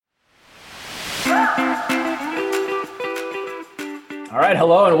All right,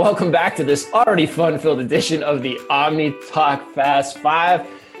 hello and welcome back to this already fun-filled edition of the Omni Talk Fast 5.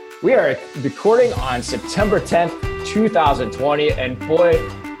 We are recording on September 10th, 2020, and boy,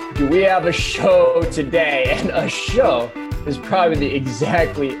 do we have a show today. And a show is probably the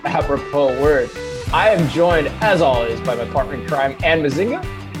exactly apropos word. I am joined, as always, by my partner in crime, Ann Mazinga.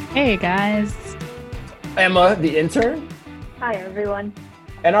 Hey, guys. Emma, the intern. Hi, everyone.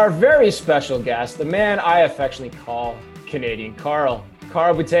 And our very special guest, the man I affectionately call Canadian Carl.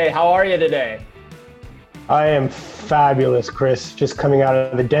 Carl Boutte, how are you today? I am fabulous, Chris. Just coming out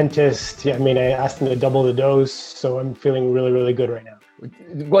of the dentist. I asked him to double the dose, so I'm feeling really, really good right now.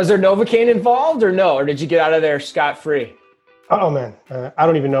 Was there Novocaine involved or no? Or did you get out of there scot-free? Oh, man. I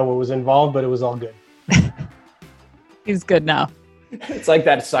don't even know what was involved, but it was all good. He's good now. It's like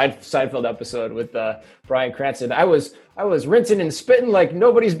that Seinfeld episode with Bryan Cranston. I was rinsing and spitting like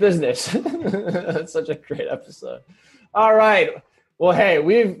nobody's business. That's such a great episode. All right. Well, hey,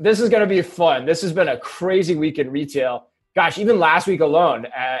 this is going to be fun. This has been a crazy week in retail. Gosh, even last week alone,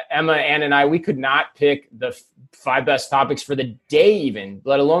 Emma, Ann, and I, we could not pick the 5 best topics for the day even,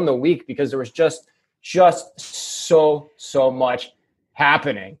 let alone the week, because there was just so much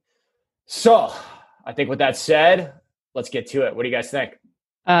happening. So I think with that said, let's get to it. What do you guys think?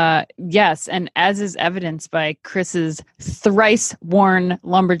 Yes, and as is evidenced by Chris's thrice worn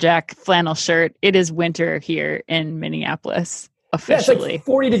lumberjack flannel shirt, it is winter here in Minneapolis. Officially. Yeah, it's like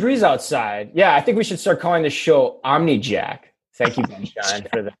 40 degrees outside. Yeah, I think we should start calling this show Omni Jack. Thank you, Ben Shine,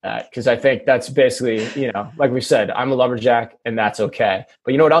 for that. Because I think that's basically, like we said, I'm a lumberjack and that's okay.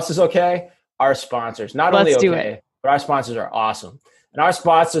 But you know what else is okay? Our sponsors. Not only okay, but our sponsors are awesome. And our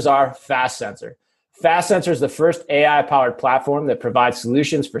sponsors are Fast Sensor. Fast Sensor is the first AI-powered platform that provides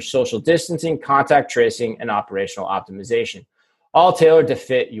solutions for social distancing, contact tracing, and operational optimization, all tailored to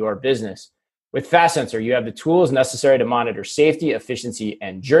fit your business. With Fast Sensor, you have the tools necessary to monitor safety, efficiency,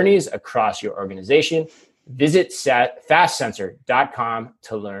 and journeys across your organization. Visit fastsensor.com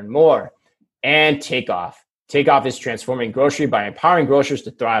to learn more. And Takeoff. Takeoff is transforming grocery by empowering grocers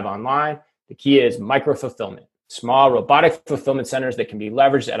to thrive online. The key is micro-fulfillment, small robotic fulfillment centers that can be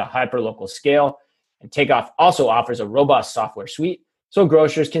leveraged at a hyper-local scale. And Takeoff also offers a robust software suite so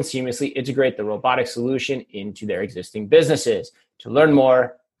grocers can seamlessly integrate the robotic solution into their existing businesses. To learn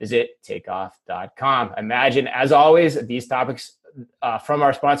more, visit takeoff.com. Imagine, as always, these topics from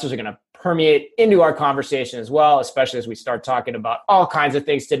our sponsors are going to permeate into our conversation as well, especially as we start talking about all kinds of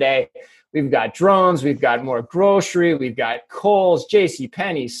things today. We've got drones, we've got more grocery, we've got Kohl's,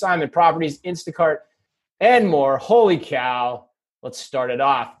 JCPenney, Simon Properties, Instacart, and more. Holy cow. Let's start it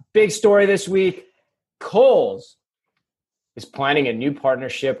off. Big story this week. Kohl's is planning a new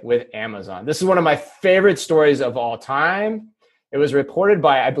partnership with Amazon. This is one of my favorite stories of all time. It was reported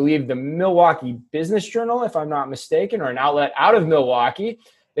by, I believe, the Milwaukee Business Journal, if I'm not mistaken, or an outlet out of Milwaukee,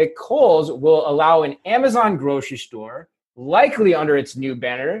 that Kohl's will allow an Amazon grocery store, likely under its new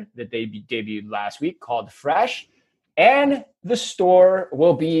banner that they debuted last week called Fresh, and the store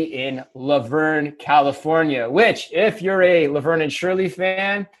will be in Laverne, California, which, if you're a Laverne and Shirley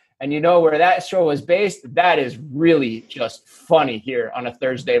fan and you know where that show was based, that is really just funny here on a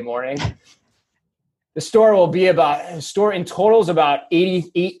Thursday morning. The store in total is about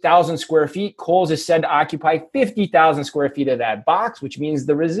 88,000 square feet. Kohl's is said to occupy 50,000 square feet of that box, which means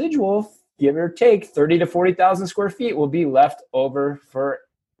the residual, give or take, 30 to 40,000 square feet will be left over for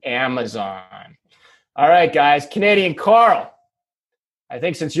Amazon. All right, guys. Canadian Carl, I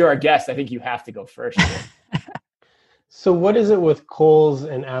think since you're our guest, I think you have to go first here. So what is it with Kohl's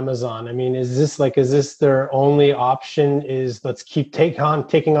and Amazon? Is this their only option? Is let's keep taking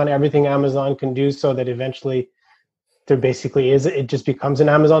on everything Amazon can do so that eventually there basically it just becomes an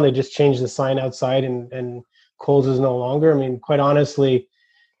Amazon. They just change the sign outside and Kohl's is no longer. Quite honestly,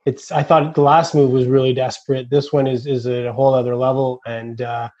 I thought the last move was really desperate. This one is at a whole other level. And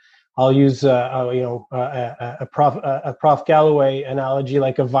I'll use a Prof Galloway analogy,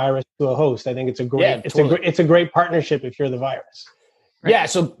 like a virus to a host. I think it's a great partnership if you're the virus. Right? Yeah.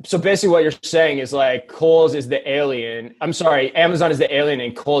 So basically, what you're saying is like Kohl's is the alien. I'm sorry, Amazon is the alien,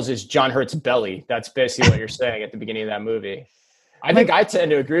 and Kohl's is John Hurt's belly. That's basically what you're saying at the beginning of that movie. I think I tend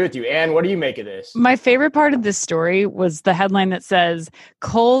to agree with you. Ann, what do you make of this? My favorite part of this story was the headline that says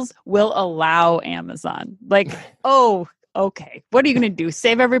Kohl's will allow Amazon. Like, oh. okay, what are you going to do?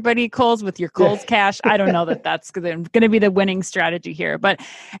 Save everybody Kohl's with your Kohl's cash? I don't know that that's going to be the winning strategy here. But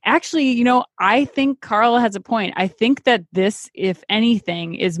actually, I think Carl has a point. I think that this, if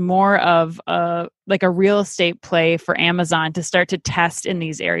anything, is more of a real estate play for Amazon to start to test in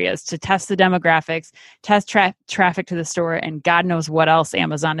these areas, to test the demographics, test traffic to the store, and God knows what else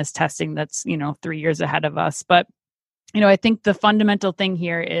Amazon is testing that's, 3 years ahead of us. But, I think the fundamental thing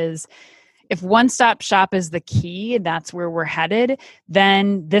here is, if one-stop shop is the key, that's where we're headed,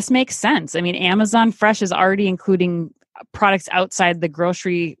 then this makes sense. I mean, Amazon Fresh is already including products outside the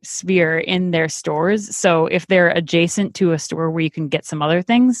grocery sphere in their stores. So if they're adjacent to a store where you can get some other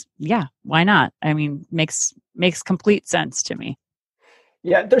things, yeah, why not? I mean, makes complete sense to me.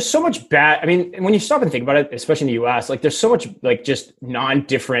 Yeah, there's so much bad. I mean, when you stop and think about it, especially in the US, there's so much just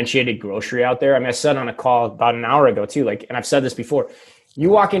non-differentiated grocery out there. I mean, I said on a call about an hour ago too, and I've said this before, you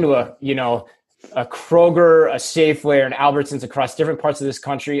walk into a Kroger, a Safeway, or an Albertsons across different parts of this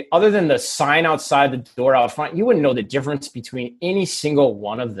country, other than the sign outside the door out front, you wouldn't know the difference between any single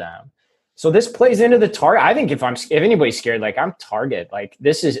one of them. So this plays into the Target. I think if anybody's scared, I'm Target.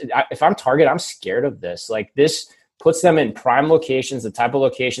 If I'm Target, I'm scared of this. This puts them in prime locations, the type of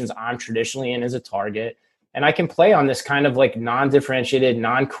locations I'm traditionally in as a Target. And I can play on this kind of non-differentiated,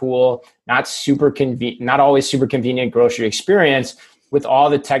 non-cool, not always super convenient grocery experience with all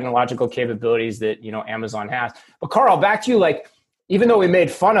the technological capabilities that, Amazon has. But Carl, back to you, even though we made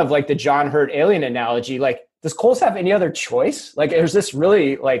fun of the John Hurt alien analogy, does Kohl's have any other choice? Is this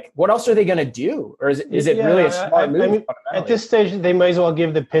really what else are they going to do? Or is it really a smart move? I mean, at this stage, they might as well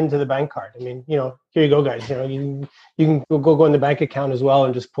give the PIN to the bank card. I mean, here you go, guys. You can go in the bank account as well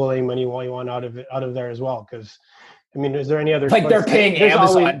and just pull any money you want out of there as well. Because, I mean, is there any other? They're paying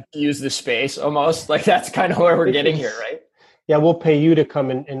Amazon to use the space almost. That's kind of where we're getting here, right? Yeah, we'll pay you to come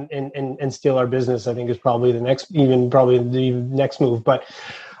and steal our business, I think is probably the next move. But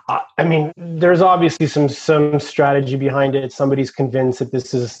I mean, there's obviously some strategy behind it. Somebody's convinced that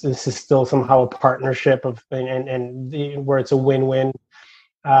this is still somehow a partnership where it's a win-win.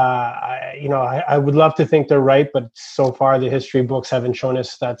 I would love to think they're right, but so far the history books haven't shown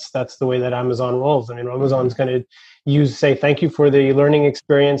us that's the way that Amazon rolls. I mean, Amazon's going to say thank you for the learning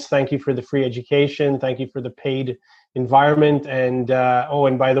experience, thank you for the free education, thank you for the paid environment, and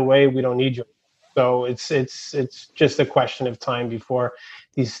and by the way, we don't need you. So it's just a question of time before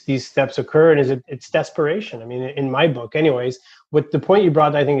these steps occur, and it's desperation. I mean, in my book, anyways. What the point you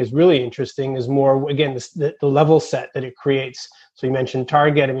brought, I think, is really interesting. Is more again the level set that it creates. So you mentioned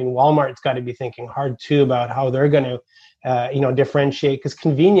Target. I mean, Walmart's got to be thinking hard too about how they're going to differentiate, because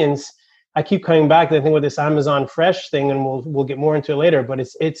convenience. I keep coming back. I think with this Amazon Fresh thing, and we'll get more into it later. But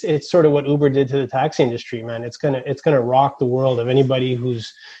it's sort of what Uber did to the taxi industry, man. It's gonna rock the world of anybody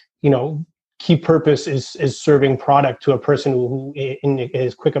who's key purpose is serving product to a person who in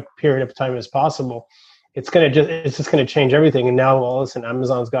as quick a period of time as possible. It's just gonna change everything. And now, well, listen,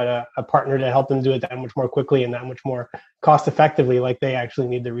 Amazon's got a partner to help them do it that much more quickly and that much more cost effectively. They actually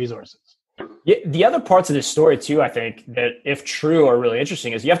need the resources. Yeah, the other parts of this story too, I think, that if true are really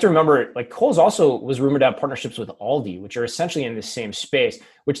interesting, is you have to remember, Kohl's also was rumored to have partnerships with Aldi, which are essentially in the same space,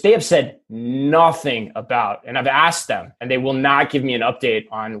 which they have said nothing about. And I've asked them, and they will not give me an update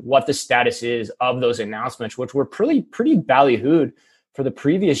on what the status is of those announcements, which were pretty ballyhooed for the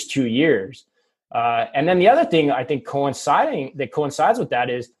previous 2 years. And then the other thing I think coincides with that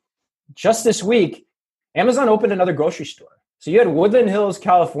is just this week, Amazon opened another grocery store. So you had Woodland Hills,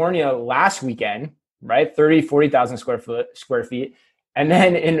 California last weekend, right? 40,000 square feet. And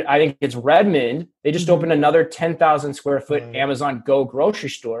then I think it's Redmond, they just opened another 10,000 square foot Amazon Go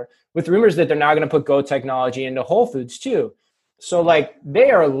grocery store with rumors that they're now going to put Go technology into Whole Foods too. So they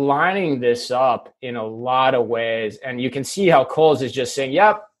are lining this up in a lot of ways. And you can see how Kohl's is just saying,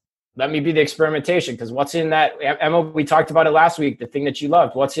 yep, let me be the experimentation. Because what's in that, Emma, we talked about it last week, the thing that you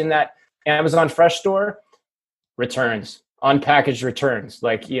loved. What's in that Amazon Fresh store? Returns. Unpackaged returns.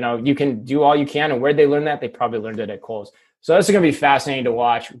 You can do all you can. And where'd they learn that? They probably learned it at Kohl's. So this is going to be fascinating to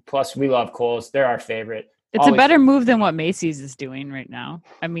watch. Plus, we love Kohl's. They're our favorite. It's always a better move than what Macy's is doing right now.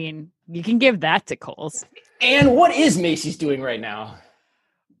 I mean, you can give that to Kohl's. And what is Macy's doing right now?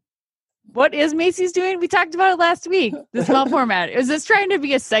 What is Macy's doing? We talked about it last week. The small format. Is this trying to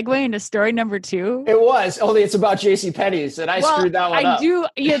be a segue into story number 2? It was. Only it's about JCPenney's, and I screwed that one up.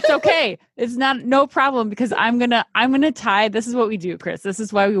 It's okay. It's no problem, because I'm gonna tie. This is what we do, Chris. This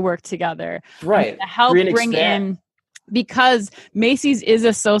is why we work together. Right. To help bring in. Because Macy's is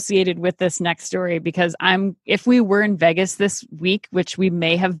associated with this next story, because if we were in Vegas this week, which we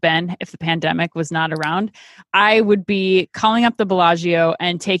may have been if the pandemic was not around, I would be calling up the Bellagio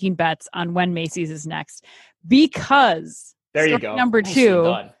and taking bets on when Macy's is next. because there you story go. Number Nicely 2,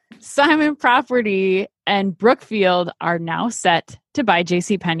 done. Simon Property and Brookfield are now set to buy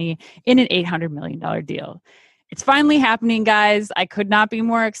JCPenney in an $800 million deal. It's finally happening, guys. I could not be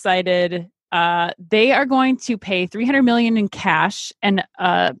more excited. They are going to pay $300 million in cash and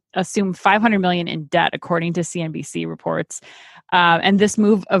assume $500 million in debt, according to CNBC reports. And this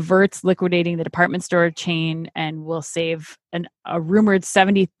move averts liquidating the department store chain and will save a rumored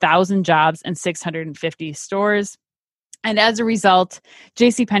 70,000 jobs and 650 stores. And as a result,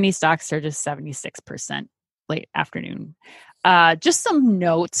 JCPenney stock surges 76% late afternoon. Just some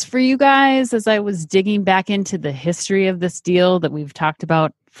notes for you guys as I was digging back into the history of this deal that we've talked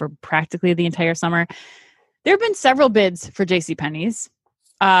about for practically the entire summer. There have been several bids for JCPenney's.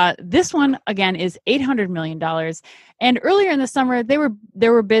 This one, again, is $800 million. And earlier in the summer, there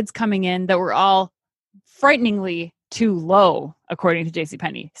were bids coming in that were all frighteningly too low, according to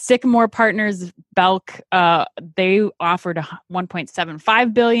JCPenney. Sycamore Partners, Belk, they offered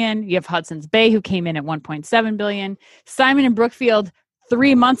 $1.75 billion. You have Hudson's Bay, who came in at $1.7 billion. Simon and Brookfield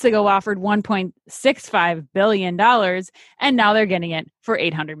 3 months ago offered $1.65 billion, and now they're getting it for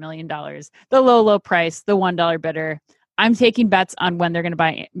 $800 million. The low price, the $1 bidder. I'm taking bets on when they're going to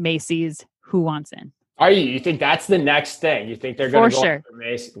buy Macy's. Who wants in? Are you? You think that's the next thing? You think they're going to go sure. for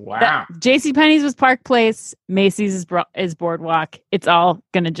Macy's? Wow. JCPenney's was Park Place. Macy's is Boardwalk. It's all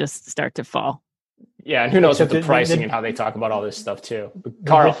going to just start to fall. Yeah, and who knows with the pricing and how they talk about all this stuff too.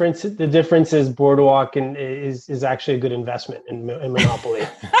 Carl. The difference is Boardwalk is actually a good investment in Monopoly.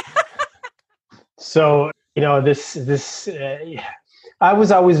 So, this I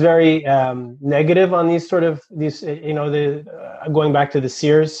was always very negative on these going back to the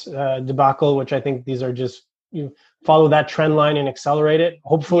Sears debacle, which I think these are just, follow that trend line and accelerate it,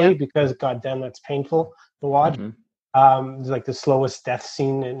 hopefully, because goddamn, that's painful to watch. Mm-hmm. It's like the slowest death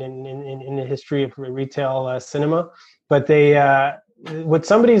scene in the history of retail cinema. But what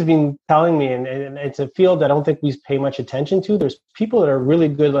somebody's been telling me, and it's a field that I don't think we pay much attention to. There's people that are really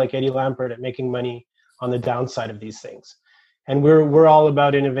good, like Eddie Lampert, at making money on the downside of these things. And we're all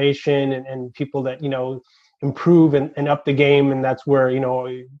about innovation and people that, improve and up the game. And that's where,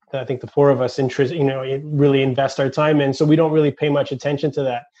 I think the four of us really invest our time in. So we don't really pay much attention to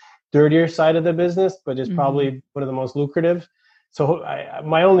that dirtier side of the business, but it's probably one of the most lucrative. So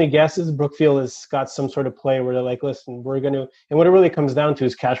my only guess is Brookfield has got some sort of play where they're like, listen, we're going to, and what it really comes down to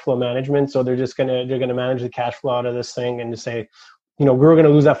is cash flow management. So they're going to manage the cash flow out of this thing and to say, we're going to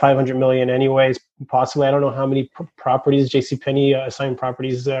lose that $500 million anyways, possibly. I don't know how many properties JCPenney, Simon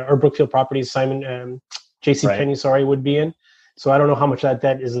Properties, or Brookfield Properties, JCPenney, would be in. So I don't know how much that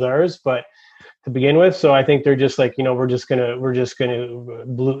debt is theirs, but to begin with. So I think they're just like, we're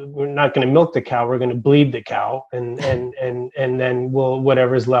not going to milk the cow. We're going to bleed the cow. And then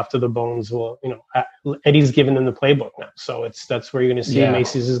whatever's left of the bones Eddie's given them the playbook now. So that's where you're going to see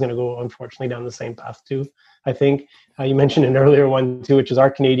Macy's is going to go, unfortunately, down the same path too. I think you mentioned an earlier one too, which is our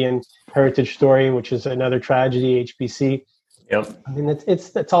Canadian heritage story, which is another tragedy, HBC. Yep. I mean,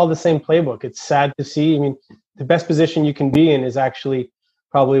 it's all the same playbook. It's sad to see. I mean, the best position you can be in is actually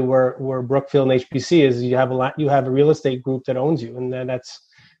probably where Brookfield and HBC is. You have a real estate group that owns you, and then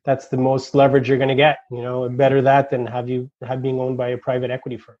that's the most leverage you're going to get. Better that than have being owned by a private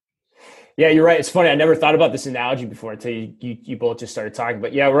equity firm. Yeah, you're right. It's funny. I never thought about this analogy before until you both just started talking.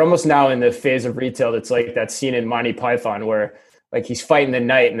 But yeah, we're almost now in the phase of retail that's like that scene in Monty Python where like he's fighting the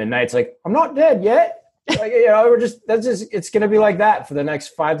knight and the knight's like, I'm not dead yet. Like, it's going to be like that for the next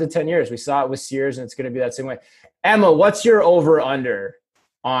 5 to 10 years. We saw it with Sears and it's going to be that same way. Emma, what's your over under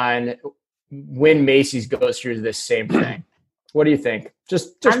on when Macy's goes through this same thing? What do you think?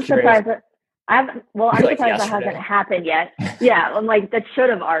 Just I'm curious. surprised. I'm surprised that hasn't happened yet. Yeah, I'm like, that should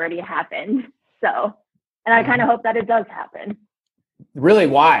have already happened. So, and I kind of hope that it does happen. Really?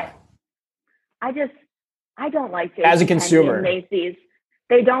 Why? I don't like JCPenney as a consumer. and Macy's.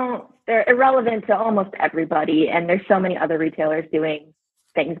 They're irrelevant to almost everybody. And there's so many other retailers doing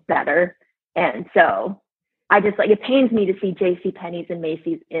things better. And so it pains me to see JCPenney's and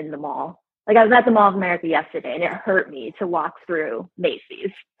Macy's in the mall. Like I was at the Mall of America yesterday and it hurt me to walk through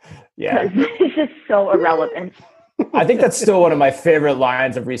Macy's. Yeah. It's just so irrelevant. I think that's still one of my favorite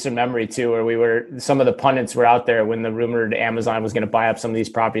lines of recent memory too, where some of the pundits were out there when the rumored Amazon was going to buy up some of these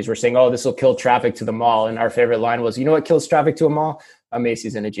properties. We're saying, oh, this will kill traffic to the mall. And our favorite line was, you know what kills traffic to a mall? A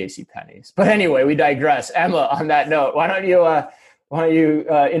Macy's and a JCPenney's. But anyway, we digress. Emma, on that note, why don't you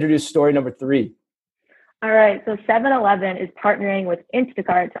introduce story number 3? All right, so 7-Eleven is partnering with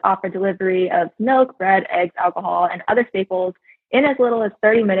Instacart to offer delivery of milk, bread, eggs, alcohol, and other staples in as little as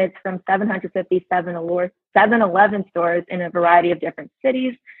 30 minutes from 750 7-Eleven stores in a variety of different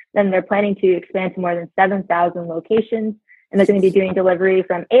cities. Then they're planning to expand to more than 7,000 locations. And they're going to be doing delivery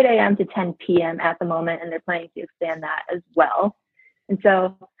from 8 a.m. to 10 p.m. at the moment. And they're planning to expand that as well. And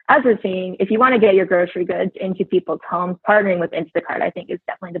so as we're seeing, if you want to get your grocery goods into people's homes, partnering with Instacart, I think is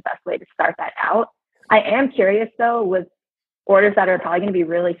definitely the best way to start that out. I am curious though, with orders that are probably going to be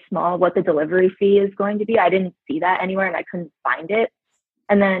really small, what the delivery fee is going to be. I didn't see that anywhere and I couldn't find it.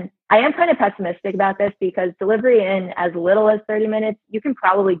 And then I am kind of pessimistic about this because delivery in as little as 30 minutes, you can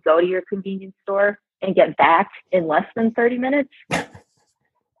probably go to your convenience store and get back in less than 30 minutes.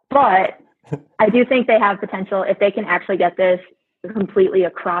 But I do think they have potential if they can actually get this completely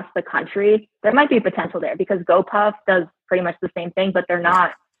across the country. There might be potential there because GoPuff does pretty much the same thing, but they're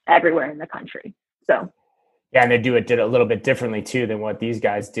not everywhere in the country. So yeah, and they did a little bit differently too than what these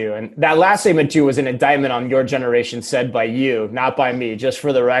guys do. And that last statement too was an indictment on your generation, said by you, not by me, just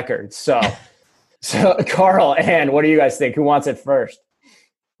for the record. So Carl, Ann, what do you guys think? Who wants it first?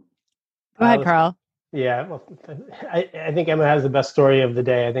 Go ahead, Carl. Yeah, well, I think Emma has the best story of the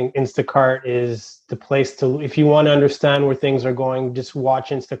day. I think Instacart is the place to, if you want to understand where things are going, just watch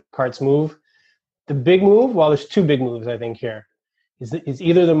Instacart's move. The big move, well, there's two big moves, I think, here. Is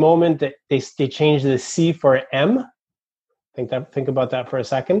either the moment that they change the C for an M. Think about that for a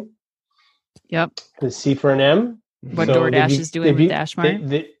second. Yep. The C for an M. What so DoorDash is doing with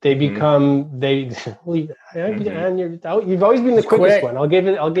DashMart. They become and you've always been the quickest one. I'll give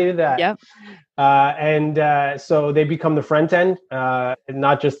you that. Yep. So they become the front end,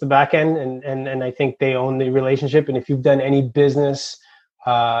 not just the back end, and I think they own the relationship. And if you've done any business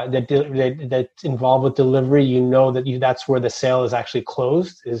that's involved with delivery, you know that's where the sale is actually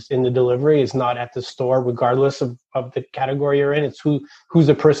closed, is in the delivery, is not at the store, regardless of the category you're in. It's who's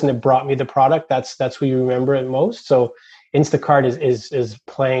the person that brought me the product. That's who you remember it most. So Instacart is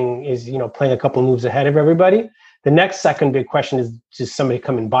playing a couple moves ahead of everybody. The next second big question is just somebody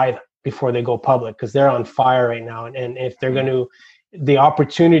come and buy them before they go public, because they're on fire right now. And if they're going to, the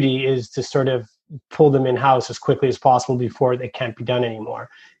opportunity is to sort of pull them in-house as quickly as possible before they can't be done anymore,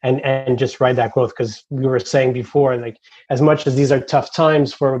 and just ride that growth. Because we were saying before, like, as much as these are tough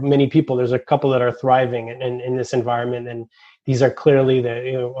times for many people, there's a couple that are thriving in this environment, and these are clearly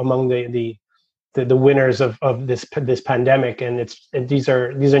among the winners of this pandemic. And these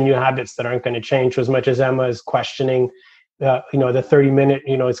are new habits that aren't going to change. So as much as Emma is questioning the 30-minute,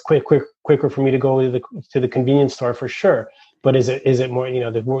 it's quicker for me to go to the convenience store for sure. But is it more,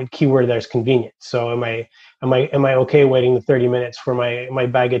 the key word there is convenient. So am I okay waiting the 30 minutes for my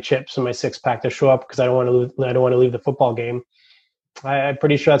bag of chips and my 6-pack to show up because I don't want to leave the football game? I'm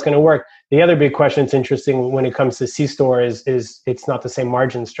pretty sure that's going to work. The other big question that's interesting when it comes to C-store is it's not the same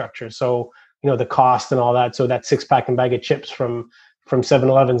margin structure. So, the cost and all that. So that 6-pack and bag of chips from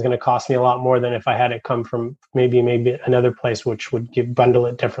 7-Eleven is going to cost me a lot more than if I had it come from maybe another place, which would bundle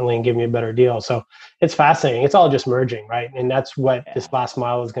it differently and give me a better deal. So it's fascinating. It's all just merging, right? And that's what this last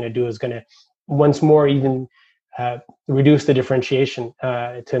mile is going to do, is going to once more even reduce the differentiation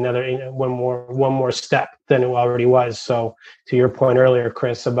to another, one more step than it already was. So to your point earlier,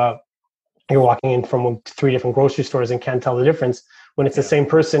 Chris, about you're walking in from 3 different grocery stores and can't tell the difference when it's the same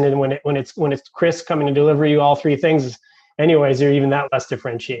person, and when it's Chris coming to deliver you all 3 things. Anyways, you're even that less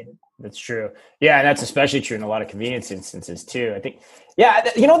differentiated. That's true. Yeah, and that's especially true in a lot of convenience instances too. I think, the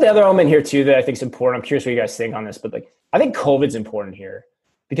other element here too that I think is important, I'm curious what you guys think on this, but I think COVID's important here,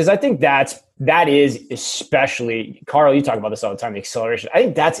 because I think that is especially, Carl, you talk about this all the time, the acceleration. I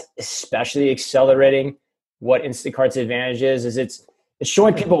think that's especially accelerating what Instacart's advantage is it's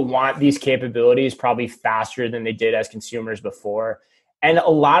showing people want these capabilities probably faster than they did as consumers before. And a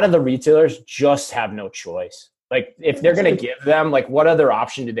lot of the retailers just have no choice. Like, if they're going to give them, what other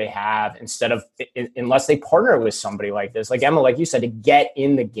option do they have instead of, unless they partner with somebody like this, like Emma, like you said, to get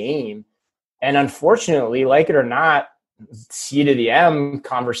in the game. And unfortunately, like it or not, C to the M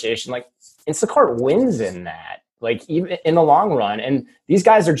conversation, Instacart wins in that, even in the long run. And these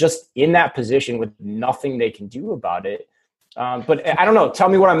guys are just in that position with nothing they can do about it. But I don't know. Tell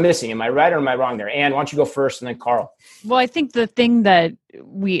me what I'm missing. Am I right or am I wrong there? Ann, why don't you go first and then Carl? Well, I think the thing that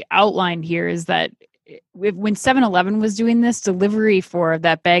we outlined here is that when 7-Eleven was doing this, delivery for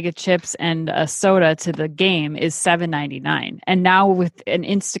that bag of chips and a soda to the game is $7.99. And now with an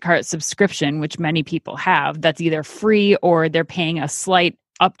Instacart subscription, which many people have, that's either free or they're paying a slight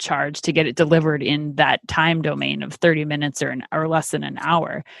upcharge to get it delivered in that time domain of 30 minutes or less than an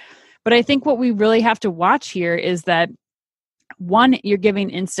hour. But I think what we really have to watch here is that one, you're giving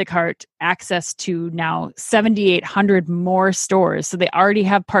Instacart access to now 7,800 more stores. So they already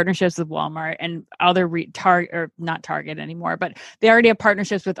have partnerships with Walmart and other not Target anymore, but they already have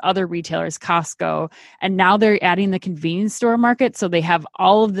partnerships with other retailers, Costco. And now they're adding the convenience store market. So they have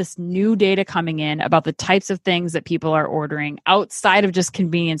all of this new data coming in about the types of things that people are ordering outside of just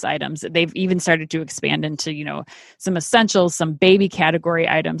convenience items. They've even started to expand into, some essentials, some baby category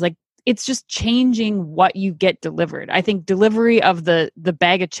items. Like, it's just changing what you get delivered. I think delivery of the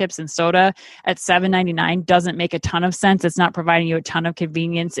bag of chips and soda at $7.99 doesn't make a ton of sense. It's not providing you a ton of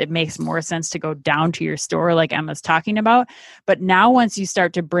convenience. It makes more sense to go down to your store like Emma's talking about. But now once you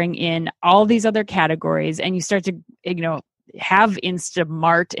start to bring in all these other categories and you start to, have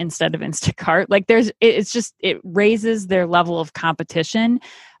Instamart instead of Instacart, like it raises their level of competition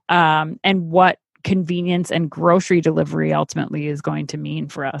and what convenience and grocery delivery ultimately is going to mean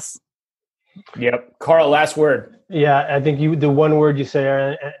for us. Yep. Carl, last word. Yeah, I think the one word you say,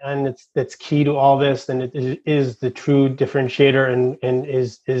 Aaron, and that's key to all this, and it is the true differentiator and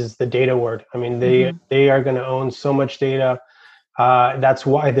is the data word. I mean, they are going to own so much data. That's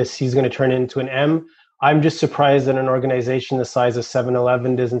why this C is going to turn into an M. I'm just surprised that an organization the size of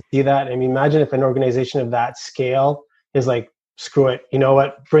 7-Eleven doesn't see that. I mean, imagine if an organization of that scale is like, screw it, you know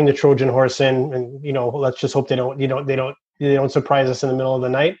what, bring the Trojan horse in, and let's just hope they don't surprise us in the middle of the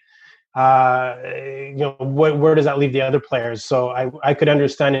night. Where does that leave the other players? So I could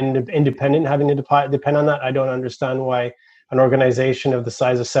understand independent having to depend on that. I don't understand why an organization of the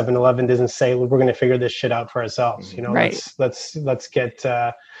size of 7-Eleven doesn't say, well, we're going to figure this shit out for ourselves. Right. Let's get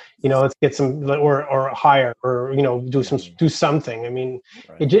let's get some or hire or do something. I mean,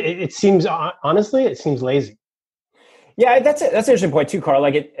 right. It seems, honestly, it seems lazy. Yeah, that's an interesting point too, Carl.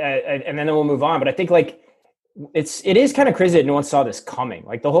 Like it, and then we'll move on. But I think it is kind of crazy that no one saw this coming.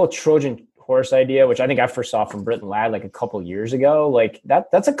 Like the whole Trojan horse idea, which I think I first saw from Britton Ladd like a couple years ago. Like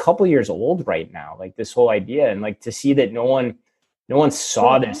that's a couple years old right now. Like this whole idea, and like to see that no one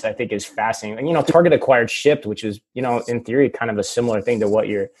saw this, I think is fascinating. And Target acquired Shipt, which is in theory kind of a similar thing to what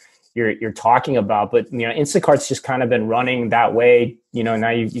you're talking about. But Instacart's just kind of been running that way. Now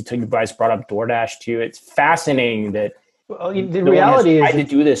you guys brought up DoorDash too. It's fascinating that. Well, the reality is tried to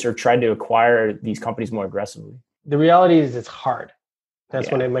do this or tried to acquire these companies more aggressively. The reality is it's hard.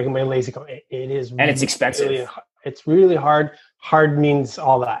 That's when I make my lazy comment. It is, and it's expensive. It's really hard. Hard means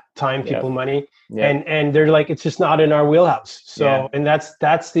all that time, people, money, and they're like, it's just not in our wheelhouse. So, and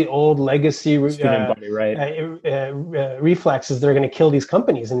that's the old legacy reflexes. They're going to kill these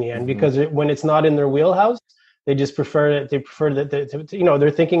companies in the end because when it's not in their wheelhouse, they just prefer that. They prefer that.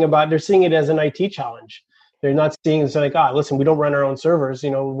 They're seeing it as an IT challenge. They're not seeing it's like, listen, we don't run our own servers.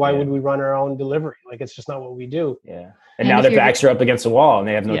 Why would we run our own delivery? Like, it's just not what we do. Yeah. And now their backs are up against the wall and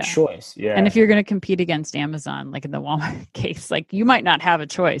they have no choice. Yeah. And if you're going to compete against Amazon, like in the Walmart case, like you might not have a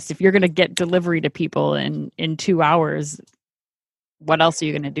choice. If you're going to get delivery to people in 2 hours, what else are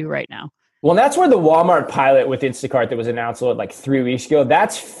you going to do right now? Well, that's where the Walmart pilot with Instacart that was announced like 3 weeks ago,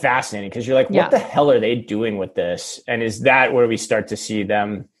 that's fascinating because you're like, what the hell are they doing with this? And is that where we start to see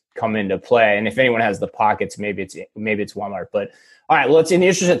them come into play? And if anyone has the pockets, maybe it's Walmart. But all right, well, in the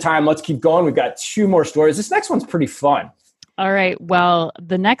interest of time, let's keep going. We've got 2 more stories. This next one's pretty fun. All right. Well,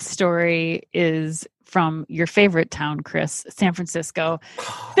 the next story is from your favorite town, Chris, San Francisco.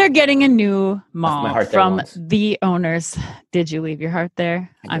 They're getting a new mall from the owners. Did you leave your heart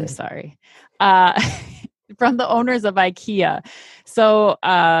there? I'm sorry. From the owners of IKEA. So,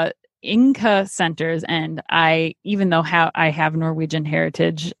 Inca Centers, and even though I have Norwegian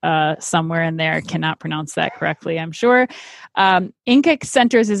heritage somewhere in there, cannot pronounce that correctly, I'm sure. Inca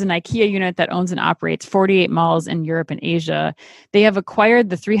Centers is an IKEA unit that owns and operates 48 malls in Europe and Asia. They have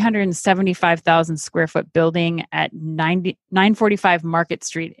acquired the 375,000 square foot building at 945 Market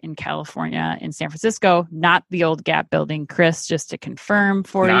Street in California in San Francisco, not the old Gap building. Chris, just to confirm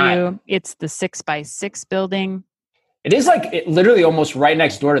for you, it's the 6x6 building. It is literally almost right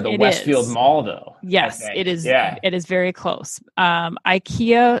next door to the Westfield Mall, though. Yes, it is. Yeah. It is very close.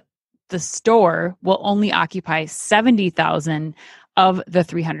 IKEA, the store, will only occupy 70,000 of the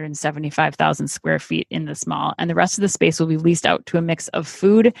 375,000 square feet in this mall. And the rest of the space will be leased out to a mix of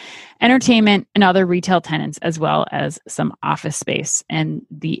food, entertainment, and other retail tenants, as well as some office space. And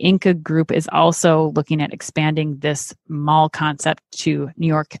the Inca Group is also looking at expanding this mall concept to New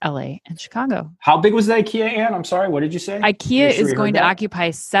York, LA, and Chicago. How big was the IKEA, Ann? I'm sorry, what did you say? IKEA is going to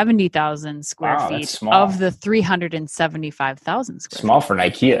occupy 70,000 square feet of the 375,000 square feet. Small for an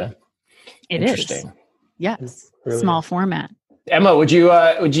IKEA. It is. Yes. Really small format. Emma, does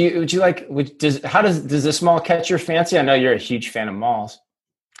this mall catch your fancy? I know you're a huge fan of malls.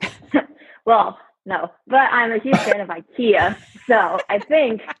 Well, No, but I'm a huge fan of IKEA. So I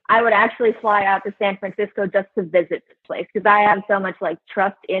think I would actually fly out to San Francisco just to visit this place because I have so much like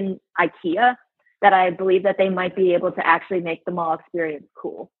trust in IKEA that I believe that they might be able to actually make the mall experience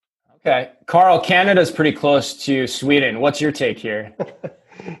cool. Okay. Carl, Canada's pretty close to Sweden. What's your take here?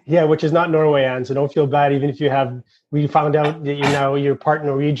 Yeah, which is not Norway, Anne. So don't feel bad, even if you have. We found out that you're part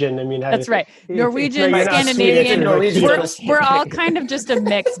Norwegian. I mean, that's right. Norwegian, Scandinavian. We're all kind of just a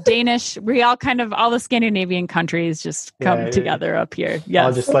mix. Danish. We all kind of all the Scandinavian countries just come together up here. Yes.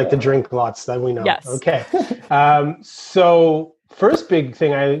 I'll just like to drink lots. That we know. Yes. Okay. So first big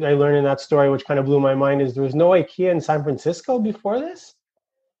thing I learned in that story, which kind of blew my mind, is there was no IKEA in San Francisco before this.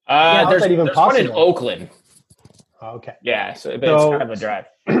 There's one in Oakland. Okay. Yeah, so it's kind of a drive.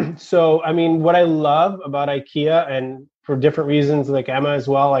 So, I mean, what I love about IKEA, and for different reasons, like Emma as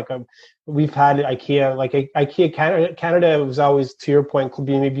well, like we've had IKEA, like IKEA Canada was always, to your point,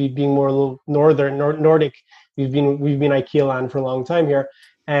 maybe being more a little Nordic. We've been IKEA land for a long time here.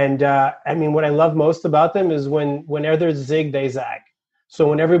 And I mean, what I love most about them is whenever there's zig, they zag. So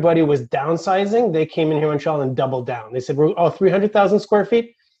when everybody was downsizing, they came in here in Montreal and doubled down. They said, 300,000 square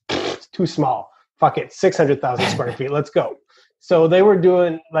feet, it's too small. Fuck it, 600,000 square feet. Let's go. So they were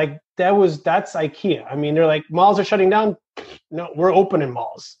doing like that's IKEA. I mean, they're like, malls are shutting down. No, we're open in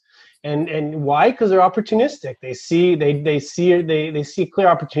malls. And why? Because they're opportunistic. They see clear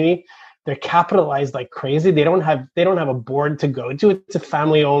opportunity. They're capitalized like crazy. They don't have a board to go to. It's a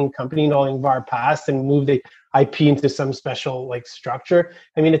family-owned company, Ingvar passed and moved the IP into some special like structure.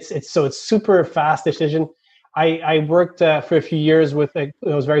 I mean, it's super fast decision. I worked for a few years with, I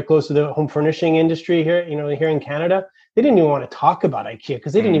was very close to the home furnishing industry here, here in Canada. They didn't even want to talk about IKEA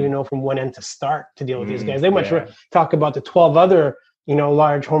because they didn't even know from when end to start to deal with these guys. They much rather talk about the 12 other,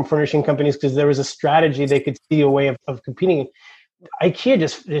 large home furnishing companies because there was a strategy they could see a way of competing. IKEA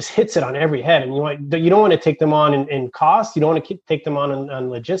just hits it on every head. And you don't want to take them on in cost. You don't want to take them on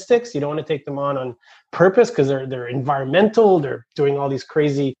logistics. You don't want to take them on purpose because they're environmental. They're doing all these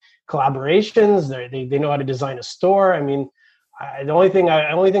crazy collaborations. They know how to design a store. I mean, the only thing I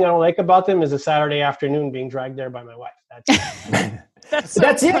don't like about them is a Saturday afternoon being dragged there by my wife.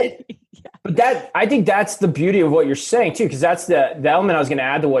 That's it. Yeah. But I think that's the beauty of what you're saying too, because that's the element I was going to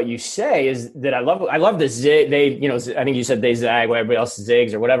add to what you say is that I love the zig. They, I think you said they zag while everybody else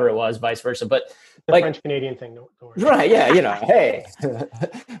zigs or whatever it was, vice versa. But the French Canadian thing, don't worry. Right? Yeah, hey.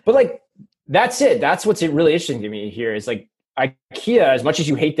 But like that's it. That's what's really interesting to me here is like IKEA, as much as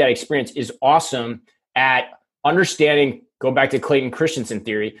you hate that experience, is awesome at understanding. Go back to Clayton Christensen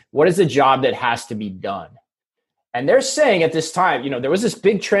theory. What is the job that has to be done? And they're saying at this time, there was this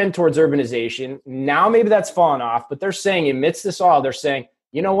big trend towards urbanization. Now maybe that's fallen off, but they're saying amidst this all, they're saying,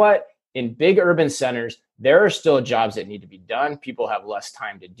 you know what? In big urban centers, there are still jobs that need to be done. People have less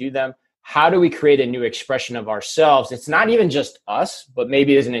time to do them. How do we create a new expression of ourselves? It's not even just us, but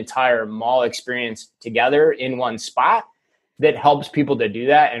maybe as an entire mall experience together in one spot that helps people to do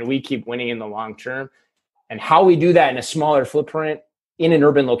that. And we keep winning in the long term. And how we do that in a smaller footprint in an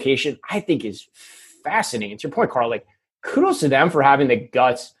urban location, I think is fascinating. It's your point, Carl. Like, kudos to them for having the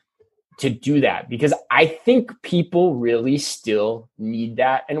guts to do that, because I think people really still need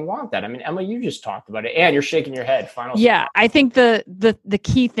that and want that. I mean, Emma, you just talked about it, and you're shaking your head. Yeah, I think the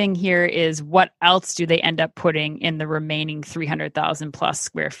key thing here is what else do they end up putting in the remaining 300,000 plus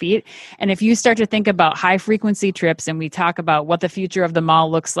square feet? And if you start to think about high frequency trips, and we talk about what the future of the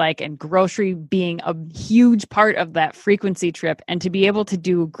mall looks like, and grocery being a huge part of that frequency trip, and to be able to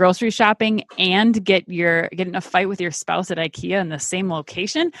do grocery shopping and get in a fight with your spouse at IKEA in the same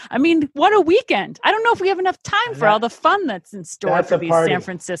location, I mean, what a weekend. I don't know if we have enough time for all the fun that's in store for these San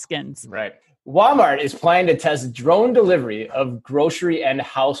Franciscans. Right. Walmart is planning to test drone delivery of grocery and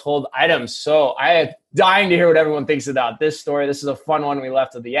household items. So I am dying to hear what everyone thinks about this story. This is a fun one we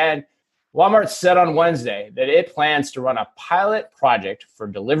left at the end. Walmart said on Wednesday that it plans to run a pilot project for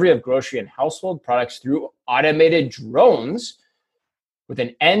delivery of grocery and household products through automated drones with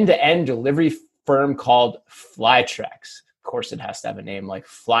an end-to-end delivery firm called Flytrex. Of course, it has to have a name like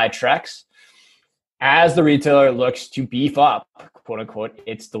Flytrex, as the retailer looks to beef up, quote unquote,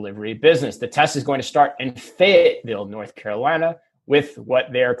 its delivery business. The test is going to start in Fayetteville, North Carolina, with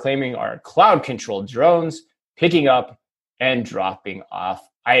what they are claiming are cloud-controlled drones picking up and dropping off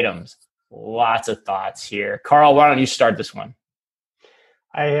items. Lots of thoughts here. Carl, why don't you start this one?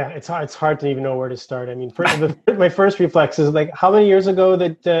 It's hard to even know where to start. I mean, my first reflex is like, how many years ago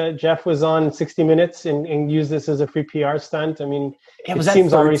that Jeff was on 60 Minutes and used this as a free PR stunt? I mean, it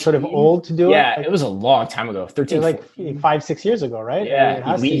seems already sort of old to do it. Yeah, it was a long time ago, 13. Like 5-6 years ago, right? Yeah, I mean, it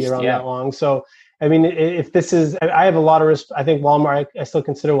has to be around that long. So, I mean, if this is, I have a lot of, I think Walmart, I still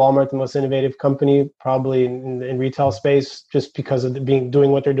consider Walmart the most innovative company probably in retail space, just because of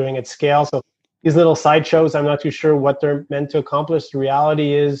doing what they're doing at scale. So these little sideshows, I'm not too sure what they're meant to accomplish. The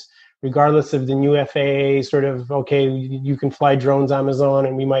reality is, regardless of the new FAA sort of, okay, you can fly drones, Amazon,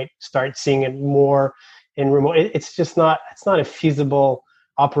 and we might start seeing it more in remote. It's just not, it's not a feasible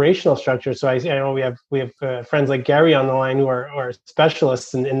operational structure. So I know we have friends like Gary on the line who are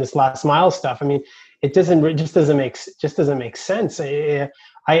specialists in this last mile stuff. I mean, it just doesn't make sense.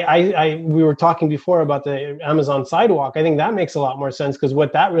 We were talking before about the Amazon sidewalk. I think that makes a lot more sense, because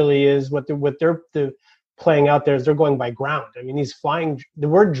what that really is, what they're playing out there is they're going by ground. I mean, he's flying. The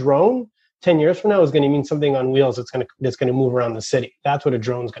word drone 10 years from now is going to mean something on wheels that's going to move around the city. That's what a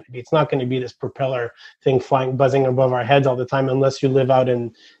drone is going to be. It's not going to be this propeller thing flying, buzzing above our heads all the time, unless you live out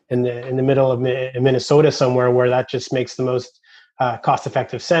in the middle of Minnesota somewhere, where that just makes the most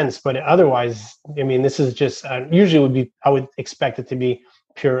cost-effective sense. But otherwise, I mean, this is just usually I would expect it to be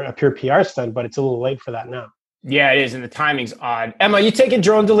a pure PR stunt, but it's a little late for that now. Yeah, it is, and the timing's odd. Emma, you taking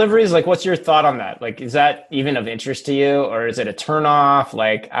drone deliveries? Like, what's your thought on that? Like, is that even of interest to you, or is it a turnoff?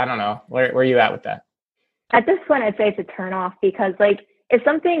 Like, I don't know. Where are you at with that? At this point, I'd say it's a turnoff, because like if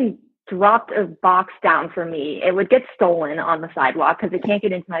something dropped a box down for me, it would get stolen on the sidewalk because it can't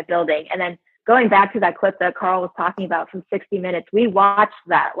get into my building. And then going back to that clip that Carl was talking about from 60 Minutes, we watched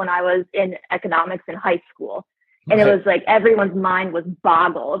that when I was in economics in high school. And it was like everyone's mind was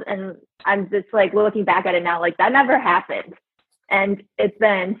boggled. And I'm just like looking back at it now, like that never happened. And it's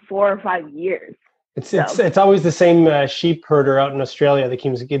been 4 or 5 years. It's always the same sheep herder out in Australia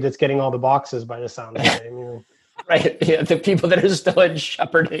that's getting all the boxes by the sound of it. I mean, right. Yeah, the people that are still in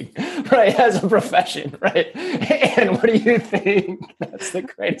shepherding, right, as a profession, right? And what do you think? That's the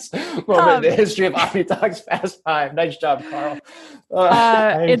greatest moment in the history of OmniTalk's Fast Five. Nice job, Carl.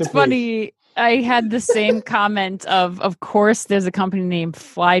 It's funny. I had the same comment of course, there's a company named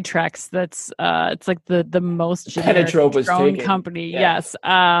Flytrex that's it's like the most generic drone company. Yeah. Yes.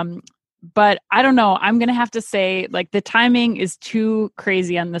 But I don't know. I'm going to have to say, like, the timing is too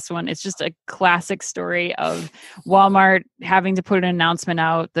crazy on this one. It's just a classic story of Walmart having to put an announcement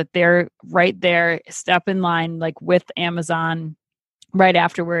out that they're right there, step in line, like with Amazon right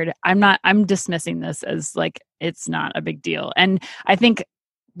afterward. I'm dismissing this as like, it's not a big deal. And I think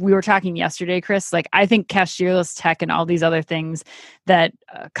we were talking yesterday, Chris, like I think cashierless tech and all these other things that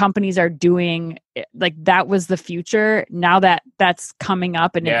companies are doing, like that was the future. Now that's coming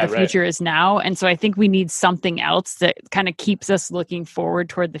up, and the future is now. And so I think we need something else that kind of keeps us looking forward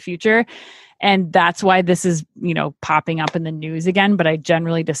toward the future. And that's why this is, popping up in the news again. But I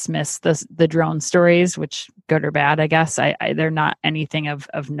generally dismiss the drone stories, which good or bad, I guess. They're not anything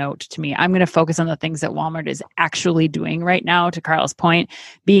of note to me. I'm going to focus on the things that Walmart is actually doing right now, to Carl's point,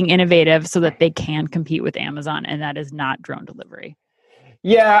 being innovative so that they can compete with Amazon. And that is not drone delivery.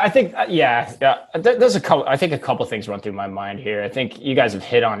 Yeah, I think, there's a couple things run through my mind here. I think you guys have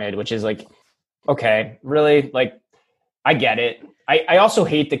hit on it, which is like, okay, really, like, I get it. I also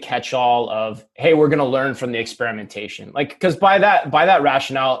hate the catch-all of, hey, we're going to learn from the experimentation. Like, because by that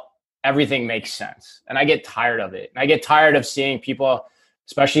rationale, everything makes sense. And I get tired of it. And I get tired of seeing people,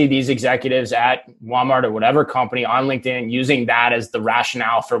 especially these executives at Walmart or whatever company on LinkedIn, using that as the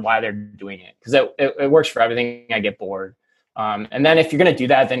rationale for why they're doing it. Because it works for everything. I get bored. And then if you're going to do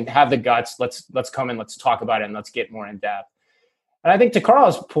that, then have the guts. Let's come and let's talk about it, and let's get more in depth. And I think to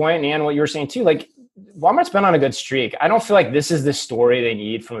Carl's point, and what you were saying too, like, Walmart's been on a good streak. I don't feel like this is the story they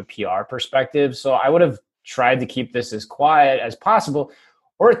need from a PR perspective. So I would have tried to keep this as quiet as possible.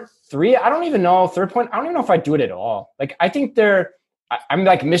 Or three, I don't even know. Third point, I don't even know if I'd do it at all. Like, I think I'm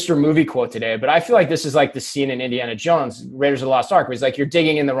like Mr. Movie quote today, but I feel like this is like the scene in Indiana Jones, Raiders of the Lost Ark, where he's like, you're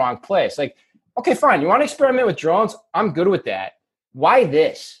digging in the wrong place. Like, okay, fine. You want to experiment with drones? I'm good with that. Why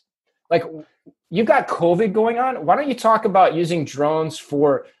this? Like, you got COVID going on. Why don't you talk about using drones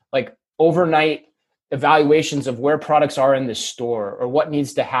for like overnight evaluations of where products are in the store, or what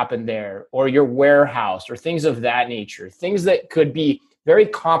needs to happen there, or your warehouse, or things of that nature, things that could be very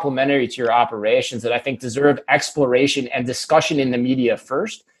complementary to your operations that I think deserve exploration and discussion in the media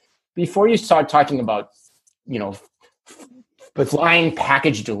first, before you start talking about, flying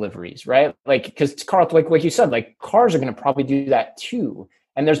package deliveries, right? Like, because Carl, like you said, like cars are going to probably do that too.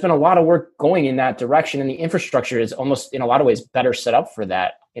 And there's been a lot of work going in that direction, and the infrastructure is almost in a lot of ways better set up for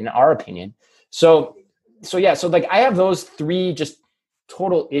that, in our opinion. So like I have those three just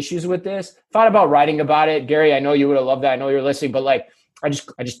total issues with this. Thought about writing about it. Gary, I know you would have loved that. I know you're listening, but like, I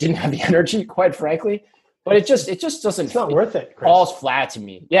just didn't have the energy, quite frankly. But it just doesn't. It's not worth it, Chris. Falls flat to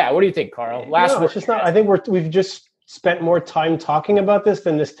me. Yeah. What do you think, Carl? It's just not. I think we've just spent more time talking about this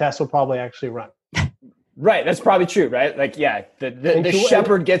than this test will probably actually run. Right, that's probably true, right? Like, yeah, the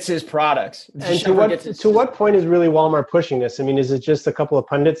shepherd gets his products. And to what point is really Walmart pushing this? I mean, is it just a couple of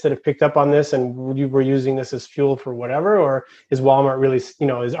pundits that have picked up on this and you were using this as fuel for whatever, or is Walmart really,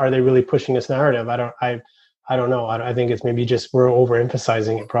 are they really pushing this narrative? I don't know. I think it's maybe just we're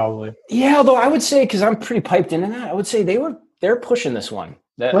overemphasizing it probably. Yeah, although I would say, because I'm pretty piped into that, I would say they're pushing this one.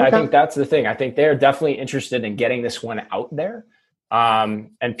 Okay. I think that's the thing. I think they're definitely interested in getting this one out there.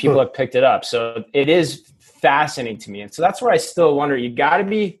 And people have picked it up. So it is fascinating to me. And so that's where I still wonder, you got to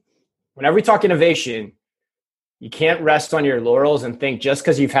be, whenever we talk innovation, you can't rest on your laurels and think just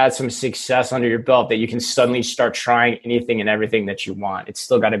because you've had some success under your belt that you can suddenly start trying anything and everything that you want. It's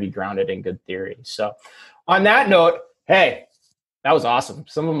still got to be grounded in good theory. So on that note, hey, that was awesome.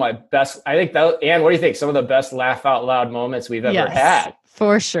 Some of my best, I think that, Anne, what do you think? Some of the best laugh out loud moments we've ever had.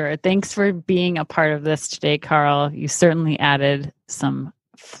 For sure. Thanks for being a part of this today, Carl. You certainly added some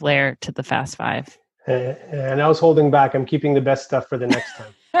flair to the Fast Five. And I was holding back. I'm keeping the best stuff for the next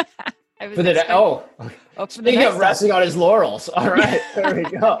time. Speaking of resting on his laurels. All right, there we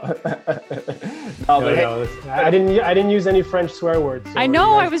go. I didn't use any French swear words. So I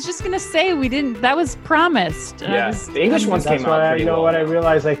know. I was just gonna say we didn't. That was promised. Yeah, the English ones came out pretty well. What I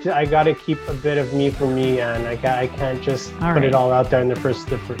realized, I got to keep a bit of me for me, and I can't just put it all out there in the first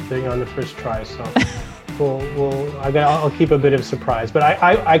try. So. I'll keep a bit of surprise, but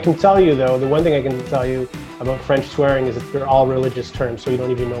I can tell you though, the one thing I can tell you about French swearing is that they're all religious terms, so you don't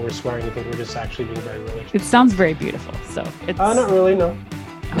even know we're swearing. You think we're just actually being very religious. It sounds very beautiful, so it's not really, no.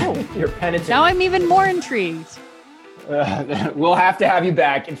 Oh, you're penitent. Now I'm even more intrigued. We'll have to have you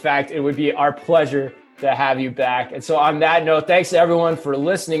back. In fact, it would be our pleasure to have you back. And so on that note, thanks to everyone for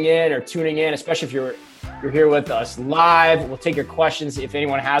listening in or tuning in, especially if you're here with us live. We'll take your questions if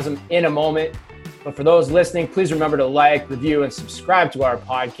anyone has them in a moment. But for those listening, please remember to like, review, and subscribe to our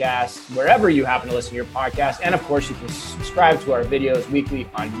podcast wherever you happen to listen to your podcast. And of course, you can subscribe to our videos weekly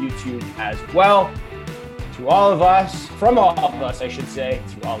on YouTube as well. To all of us, from all of us, I should say,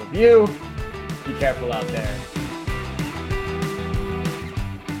 to all of you, be careful out there.